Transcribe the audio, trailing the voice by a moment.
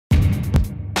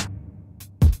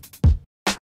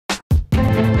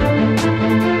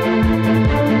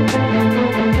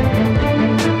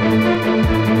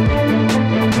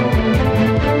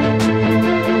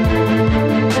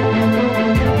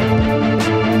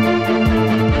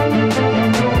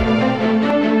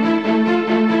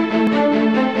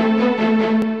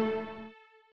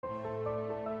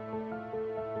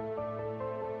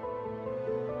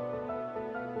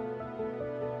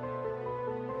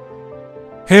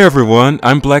Hey everyone,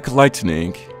 I'm Black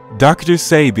Lightning.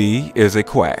 Dr.Sebi is a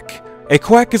quack. A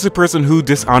quack is a person who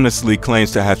dishonestly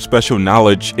claims to have special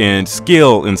knowledge and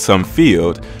skill in some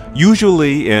field,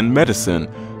 usually in medicine.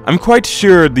 I'm quite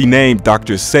sure the name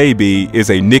Dr. Sebi is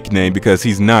a nickname because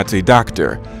he's not a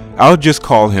doctor. I'll just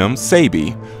call him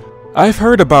Sebi. I've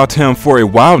heard about him for a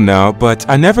while now, but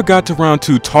I never got around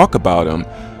to talk about him.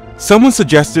 Someone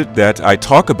suggested that I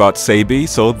talk about Sebi,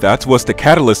 so that was the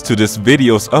catalyst to this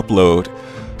video's upload.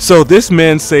 So this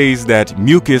man says that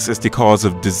mucus is the cause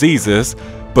of diseases,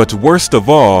 but worst of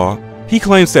all, he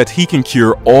claims that he can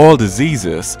cure all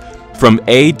diseases, from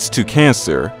AIDS to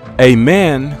cancer. A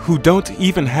man who don't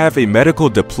even have a medical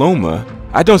diploma.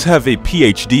 I don't have a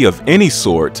PhD of any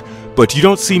sort, but you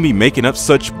don't see me making up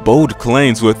such bold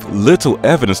claims with little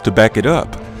evidence to back it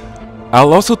up.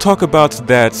 I'll also talk about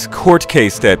that court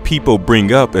case that people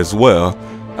bring up as well.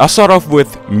 I'll start off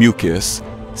with mucus.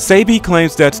 Sebi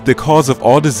claims that the cause of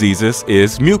all diseases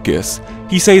is mucus.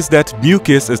 He says that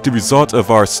mucus is the result of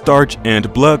our starch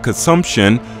and blood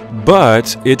consumption,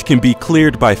 but it can be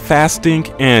cleared by fasting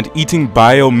and eating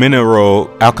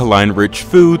biomineral alkaline-rich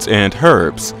foods and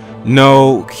herbs.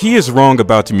 No, he is wrong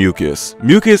about mucus.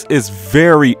 Mucus is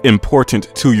very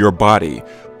important to your body.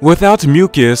 Without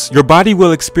mucus, your body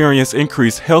will experience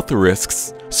increased health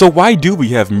risks. So why do we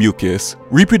have mucus?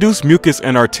 We produce mucus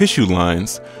in our tissue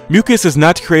lines. Mucus is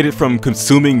not created from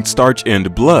consuming starch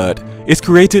and blood. It's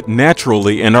created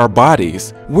naturally in our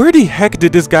bodies. Where the heck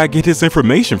did this guy get his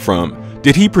information from?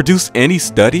 Did he produce any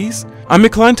studies? I'm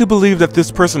inclined to believe that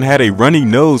this person had a runny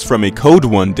nose from a cold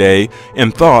one day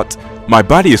and thought, my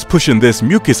body is pushing this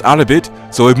mucus out of it,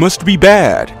 so it must be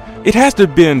bad. It has to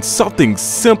have been something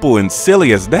simple and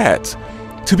silly as that.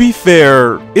 To be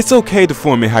fair, it's okay to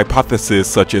form a hypothesis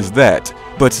such as that,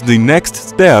 but the next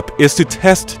step is to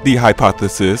test the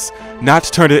hypothesis, not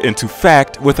turn it into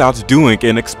fact without doing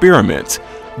an experiment.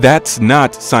 That's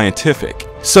not scientific.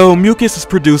 So mucus is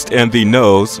produced in the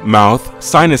nose, mouth,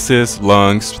 sinuses,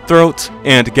 lungs, throat,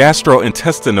 and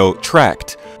gastrointestinal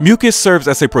tract. Mucus serves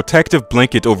as a protective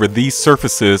blanket over these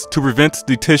surfaces to prevent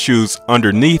the tissues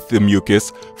underneath the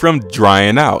mucus from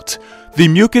drying out. The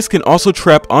mucus can also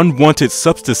trap unwanted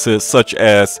substances such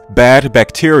as bad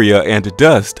bacteria and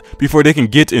dust before they can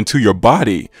get into your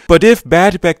body. But if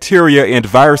bad bacteria and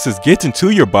viruses get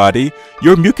into your body,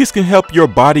 your mucus can help your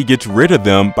body get rid of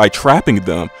them by trapping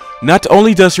them. Not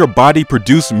only does your body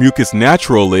produce mucus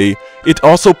naturally, it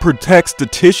also protects the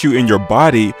tissue in your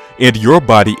body and your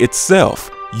body itself.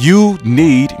 You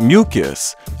need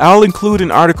mucus. I'll include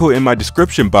an article in my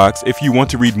description box if you want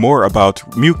to read more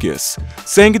about mucus.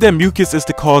 Saying that mucus is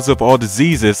the cause of all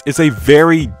diseases is a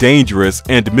very dangerous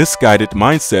and misguided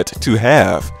mindset to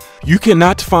have. You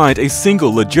cannot find a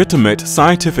single legitimate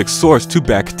scientific source to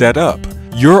back that up.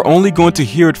 You're only going to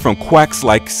hear it from quacks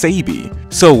like Sebi.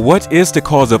 So what is the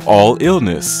cause of all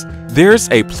illness? There's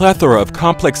a plethora of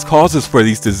complex causes for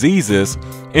these diseases,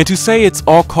 and to say it's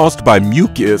all caused by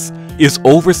mucus is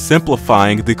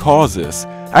oversimplifying the causes.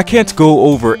 I can't go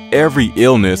over every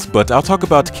illness, but I'll talk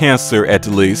about cancer at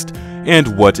least,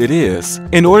 and what it is.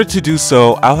 In order to do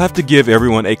so, I'll have to give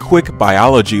everyone a quick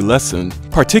biology lesson,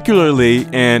 particularly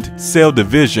in cell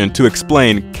division to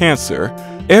explain cancer.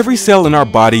 Every cell in our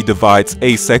body divides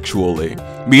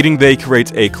asexually, meaning they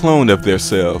create a clone of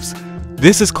themselves.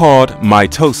 This is called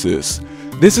mitosis.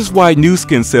 This is why new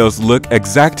skin cells look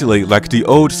exactly like the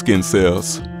old skin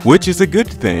cells, which is a good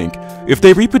thing. If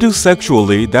they reproduce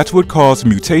sexually, that would cause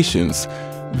mutations.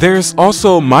 There's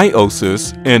also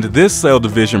meiosis, and this cell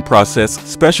division process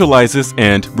specializes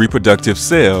in reproductive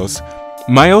cells.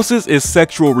 Meiosis is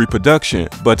sexual reproduction,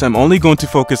 but I'm only going to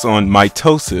focus on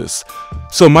mitosis.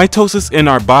 So mitosis in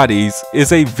our bodies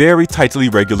is a very tightly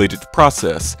regulated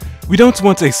process. We don't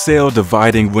want a cell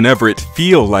dividing whenever it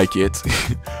feels like it.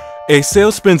 A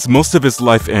cell spends most of its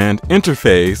life in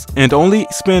interphase and only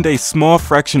spend a small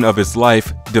fraction of its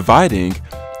life dividing.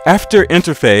 After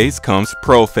interphase comes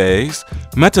prophase,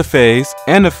 metaphase,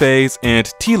 anaphase, and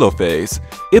telophase.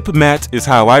 IPMAT is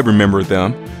how I remember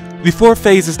them. The four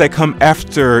phases that come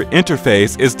after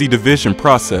interphase is the division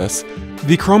process.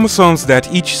 The chromosomes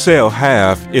that each cell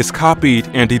have is copied,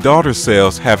 and the daughter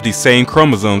cells have the same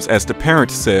chromosomes as the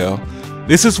parent cell.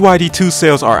 This is why the two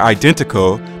cells are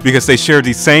identical, because they share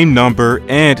the same number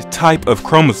and type of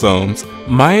chromosomes.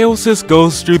 Meiosis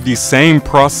goes through the same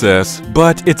process,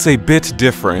 but it's a bit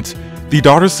different. The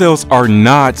daughter cells are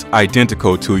not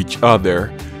identical to each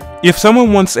other. If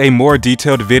someone wants a more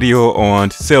detailed video on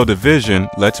cell division,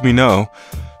 let me know.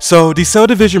 So the cell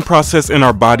division process in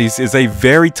our bodies is a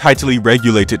very tightly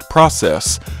regulated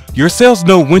process. Your cells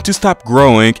know when to stop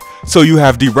growing, so you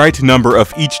have the right number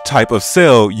of each type of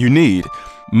cell you need.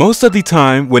 Most of the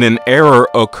time, when an error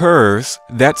occurs,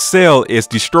 that cell is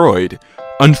destroyed.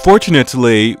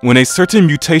 Unfortunately, when a certain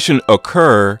mutation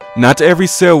occurs, not every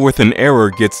cell with an error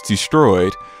gets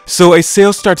destroyed. So a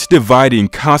cell starts dividing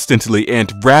constantly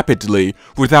and rapidly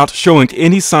without showing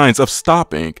any signs of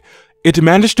stopping. It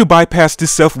managed to bypass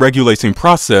this self-regulating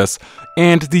process,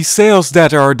 and the cells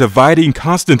that are dividing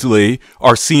constantly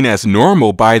are seen as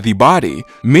normal by the body.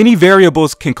 Many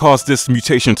variables can cause this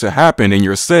mutation to happen in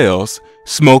your cells: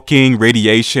 smoking,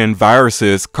 radiation,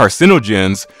 viruses,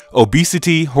 carcinogens,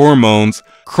 obesity, hormones,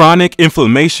 chronic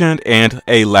inflammation, and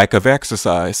a lack of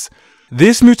exercise.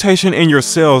 This mutation in your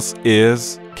cells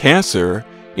is cancer,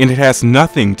 and it has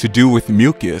nothing to do with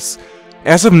mucus.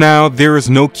 As of now, there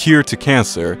is no cure to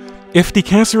cancer. If the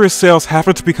cancerous cells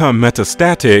happen to become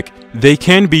metastatic, they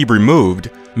can be removed.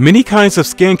 Many kinds of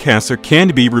skin cancer can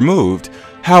be removed.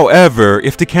 However,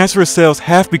 if the cancerous cells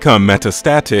have become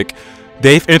metastatic,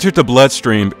 they've entered the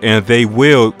bloodstream and they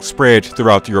will spread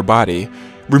throughout your body.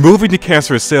 Removing the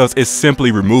cancerous cells is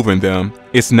simply removing them.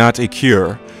 It's not a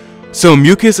cure. So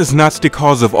mucus is not the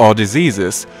cause of all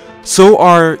diseases. So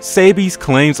are Sebi's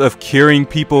claims of curing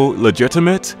people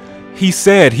legitimate? He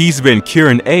said he's been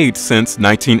curing AIDS since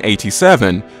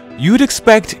 1987. You'd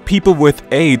expect people with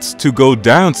AIDS to go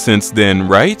down since then,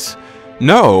 right?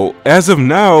 No, as of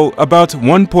now, about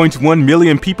 1.1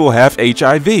 million people have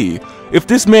HIV. If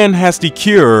this man has the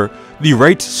cure, the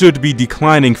rate should be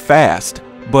declining fast,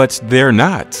 but they're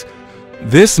not.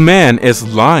 This man is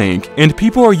lying, and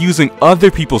people are using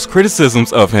other people's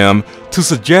criticisms of him to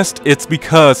suggest it's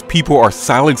because people are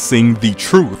silencing the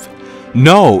truth.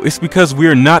 No, it's because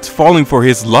we're not falling for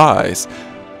his lies.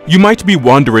 You might be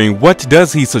wondering, what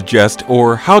does he suggest,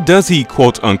 or how does he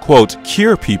quote-unquote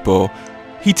cure people?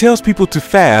 He tells people to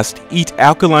fast, eat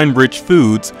alkaline-rich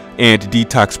foods, and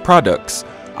detox products.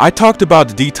 I talked about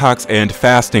detox and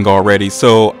fasting already,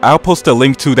 so I'll post a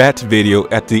link to that video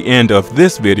at the end of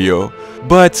this video.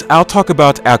 But I'll talk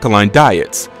about alkaline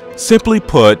diets. Simply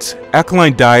put,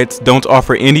 alkaline diets don't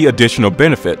offer any additional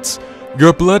benefits.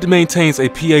 Your blood maintains a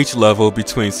pH level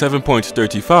between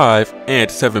 7.35 and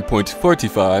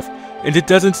 7.45, and it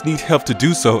doesn't need help to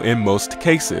do so in most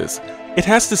cases. It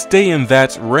has to stay in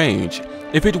that range.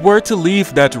 If it were to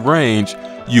leave that range,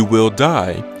 you will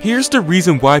die. Here's the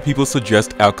reason why people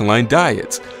suggest alkaline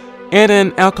diets. In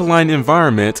an alkaline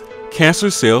environment, cancer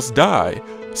cells die.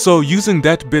 So using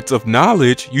that bit of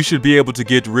knowledge, you should be able to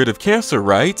get rid of cancer,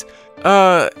 right?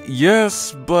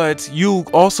 Yes, but you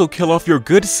also kill off your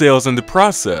good cells in the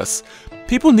process.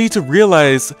 People need to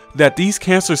realize that these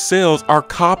cancer cells are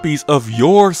copies of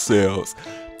your cells.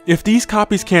 If these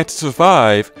copies can't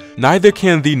survive, neither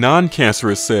can the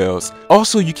non-cancerous cells.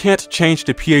 Also, you can't change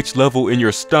the pH level in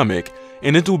your stomach,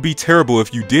 and it will be terrible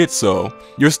if you did so.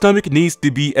 Your stomach needs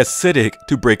to be acidic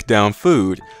to break down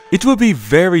food. It will be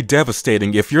very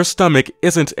devastating if your stomach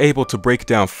isn't able to break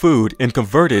down food and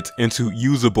convert it into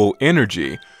usable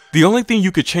energy. The only thing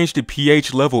you could change the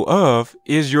pH level of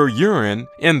is your urine,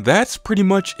 and that's pretty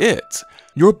much it.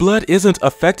 Your blood isn't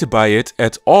affected by it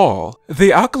at all.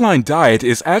 The alkaline diet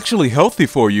is actually healthy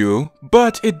for you,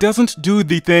 but it doesn't do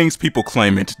the things people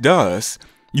claim it does.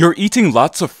 You're eating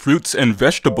lots of fruits and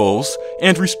vegetables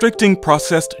and restricting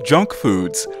processed junk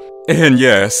foods. And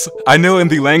yes, I know in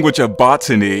the language of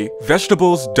botany,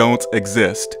 vegetables don't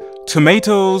exist.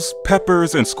 Tomatoes,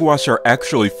 peppers, and squash are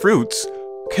actually fruits,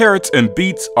 carrots and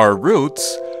beets are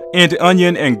roots, and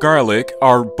onion and garlic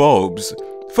are bulbs.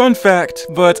 Fun fact,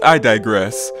 but I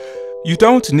digress. You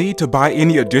don't need to buy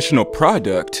any additional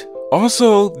product.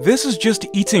 Also, this is just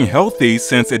eating healthy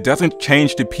since it doesn't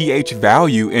change the pH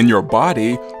value in your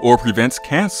body or prevents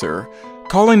cancer.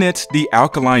 Calling it the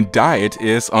alkaline diet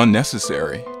is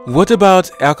unnecessary. What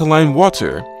about alkaline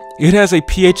water? It has a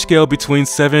pH scale between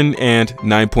 7 and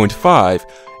 9.5,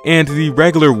 and the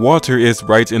regular water is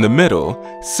right in the middle,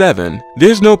 7.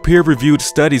 There's no peer-reviewed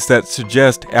studies that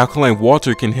suggest alkaline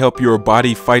water can help your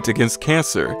body fight against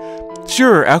cancer.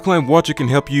 Sure, alkaline water can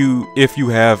help you if you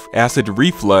have acid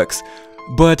reflux,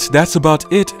 but that's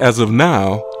about it as of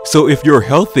now. So if you're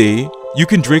healthy, you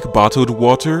can drink bottled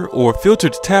water or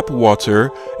filtered tap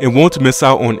water and won't miss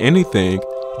out on anything.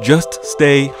 Just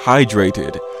stay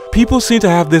hydrated. People seem to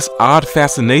have this odd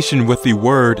fascination with the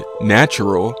word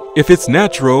natural. If it's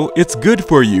natural, it's good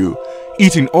for you.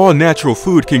 Eating all natural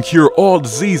food can cure all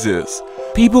diseases.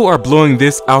 People are blowing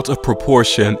this out of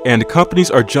proportion, and companies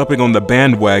are jumping on the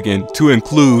bandwagon to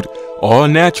include all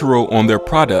natural on their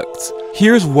products.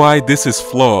 Here's why this is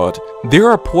flawed. There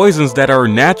are poisons that are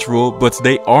natural, but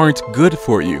they aren't good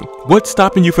for you. What's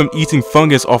stopping you from eating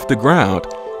fungus off the ground?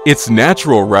 It's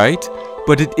natural, right?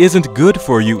 but it isn't good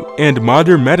for you, and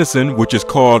modern medicine, which is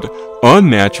called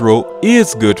unnatural,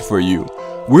 is good for you.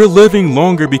 We're living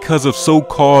longer because of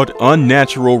so-called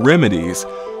unnatural remedies.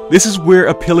 This is where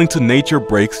appealing to nature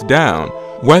breaks down.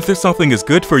 Whether something is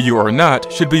good for you or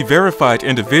not should be verified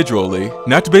individually,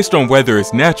 not based on whether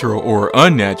it's natural or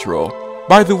unnatural.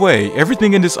 By the way,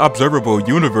 everything in this observable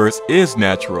universe is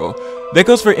natural. That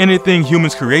goes for anything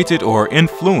humans created or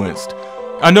influenced.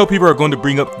 I know people are going to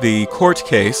bring up the court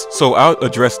case, so I'll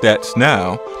address that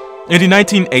now. In the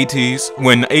 1980s,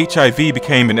 when HIV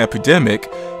became an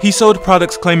epidemic, he sold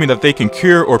products claiming that they can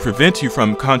cure or prevent you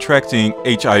from contracting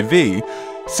HIV.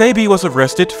 Sebi was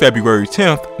arrested February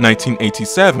 10,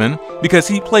 1987, because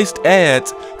he placed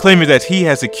ads claiming that he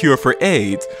has a cure for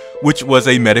AIDS, which was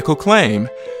a medical claim.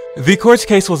 The court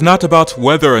case was not about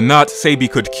whether or not Sebi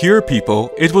could cure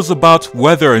people, it was about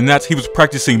whether or not he was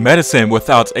practicing medicine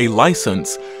without a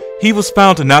license. He was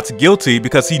found not guilty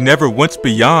because he never went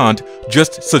beyond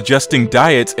just suggesting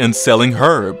diets and selling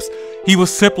herbs. He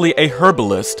was simply a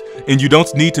herbalist, and you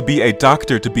don't need to be a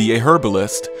doctor to be a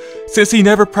herbalist. Since he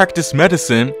never practiced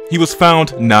medicine, he was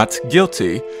found not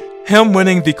guilty. Him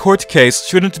winning the court case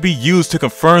shouldn't be used to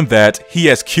confirm that he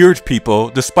has cured people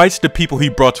despite the people he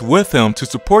brought with him to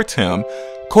support him.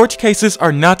 Court cases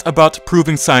are not about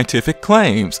proving scientific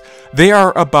claims. They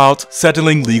are about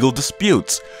settling legal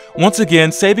disputes. Once again,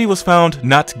 Sebi was found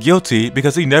not guilty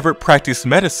because he never practiced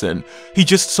medicine. He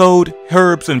just sold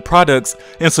herbs and products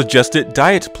and suggested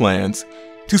diet plans.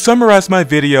 To summarize my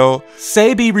video,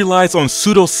 Sebi relies on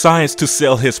pseudoscience to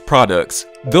sell his products.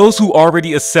 Those who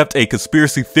already accept a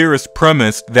conspiracy theorist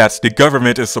premise that the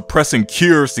government is suppressing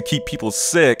cures to keep people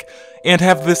sick, and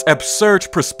have this absurd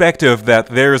perspective that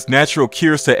there's natural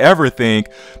cures to everything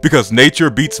because nature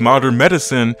beats modern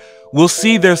medicine, will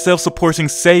see themselves supporting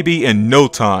Sebi in no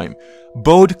time.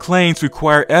 Bold claims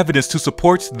require evidence to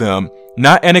support them,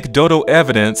 not anecdotal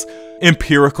evidence,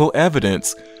 empirical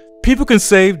evidence. People can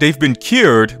say they've been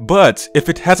cured, but if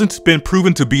it hasn't been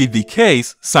proven to be the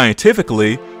case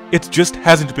scientifically, it just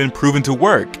hasn't been proven to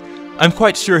work. I'm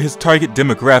quite sure his target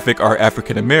demographic are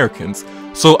African Americans,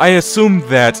 so I assume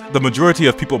that the majority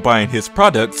of people buying his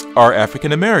products are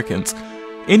African Americans.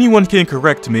 Anyone can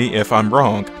correct me if I'm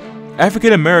wrong.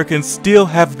 African Americans still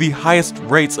have the highest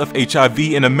rates of HIV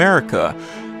in America.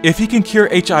 If he can cure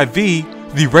HIV,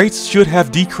 the rates should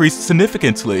have decreased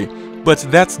significantly, but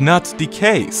that's not the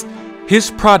case.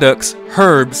 His products,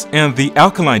 herbs, and the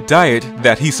alkaline diet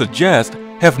that he suggests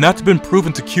have not been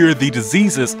proven to cure the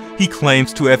diseases he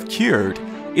claims to have cured.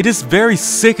 It is very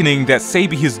sickening that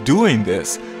Sebi is doing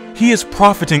this. He is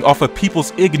profiting off of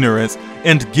people's ignorance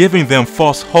and giving them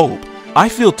false hope. I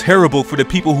feel terrible for the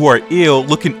people who are ill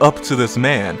looking up to this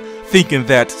man, thinking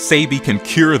that Sebi can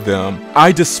cure them.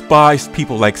 I despise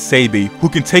people like Sebi who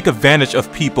can take advantage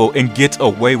of people and get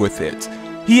away with it.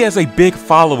 He has a big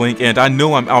following and I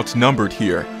know I'm outnumbered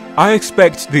here. I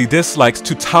expect the dislikes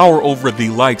to tower over the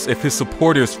likes if his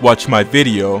supporters watch my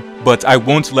video, but I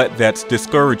won't let that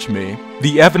discourage me.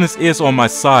 The evidence is on my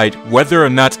side whether or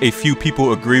not a few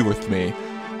people agree with me.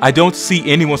 I don't see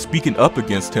anyone speaking up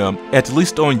against him, at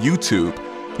least on YouTube.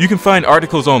 You can find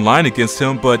articles online against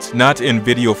him, but not in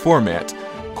video format.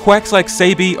 Quacks like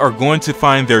Sebi are going to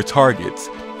find their targets.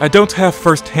 I don't have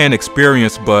first-hand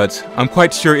experience, but I'm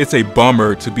quite sure it's a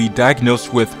bummer to be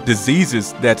diagnosed with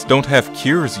diseases that don't have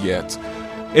cures yet.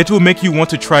 It will make you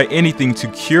want to try anything to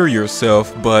cure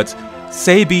yourself, but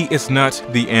Sebi is not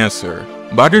the answer.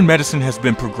 Modern medicine has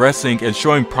been progressing and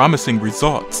showing promising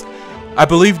results. I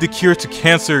believe the cure to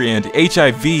cancer and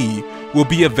HIV will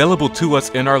be available to us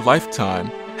in our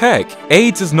lifetime. Heck,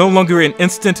 AIDS is no longer an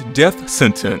instant death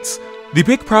sentence. The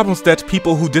big problems that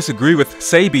people who disagree with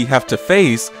Sebi have to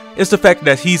face is the fact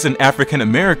that he's an African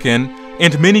American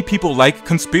and many people like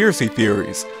conspiracy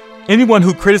theories. Anyone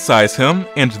who criticizes him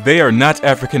and they are not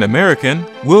African American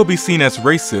will be seen as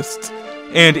racists,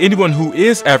 and anyone who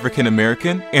is African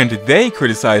American and they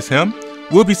criticize him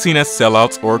will be seen as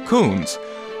sellouts or coons.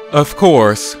 Of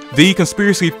course, the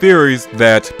conspiracy theories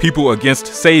that people against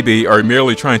Sebi are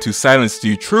merely trying to silence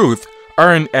the truth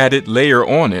are an added layer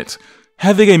on it.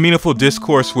 Having a meaningful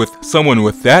discourse with someone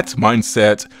with that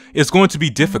mindset is going to be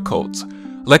difficult.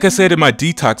 Like I said in my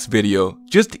detox video,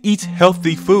 just eat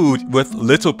healthy food with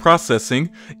little processing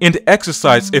and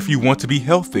exercise if you want to be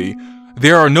healthy.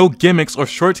 There are no gimmicks or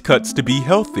shortcuts to be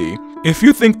healthy. If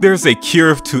you think there's a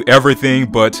cure to everything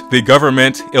but the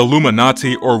government,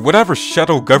 Illuminati, or whatever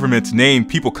shadow government name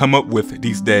people come up with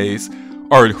these days,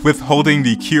 are withholding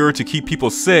the cure to keep people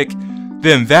sick,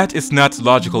 then that is not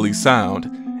logically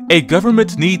sound. A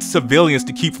government needs civilians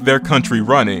to keep their country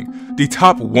running. The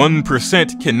top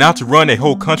 1% cannot run a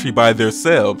whole country by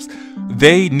themselves.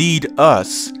 They need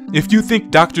us. If you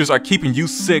think doctors are keeping you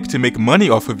sick to make money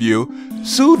off of you,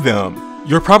 sue them.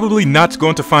 You're probably not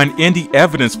going to find any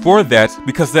evidence for that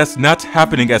because that's not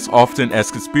happening as often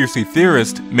as conspiracy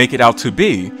theorists make it out to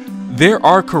be. There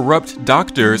are corrupt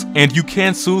doctors and you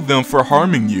can sue them for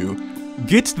harming you.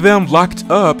 Get them locked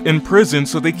up in prison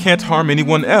so they can't harm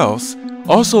anyone else.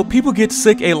 Also, people get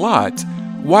sick a lot.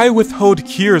 Why withhold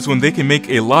cures when they can make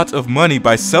a lot of money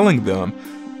by selling them?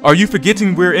 Are you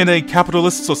forgetting we're in a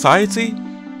capitalist society?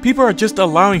 People are just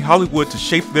allowing Hollywood to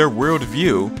shape their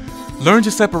worldview. Learn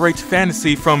to separate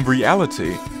fantasy from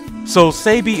reality. So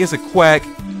Sebi is a quack,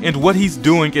 and what he's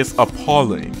doing is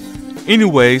appalling.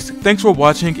 Anyways, thanks for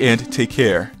watching and take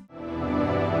care.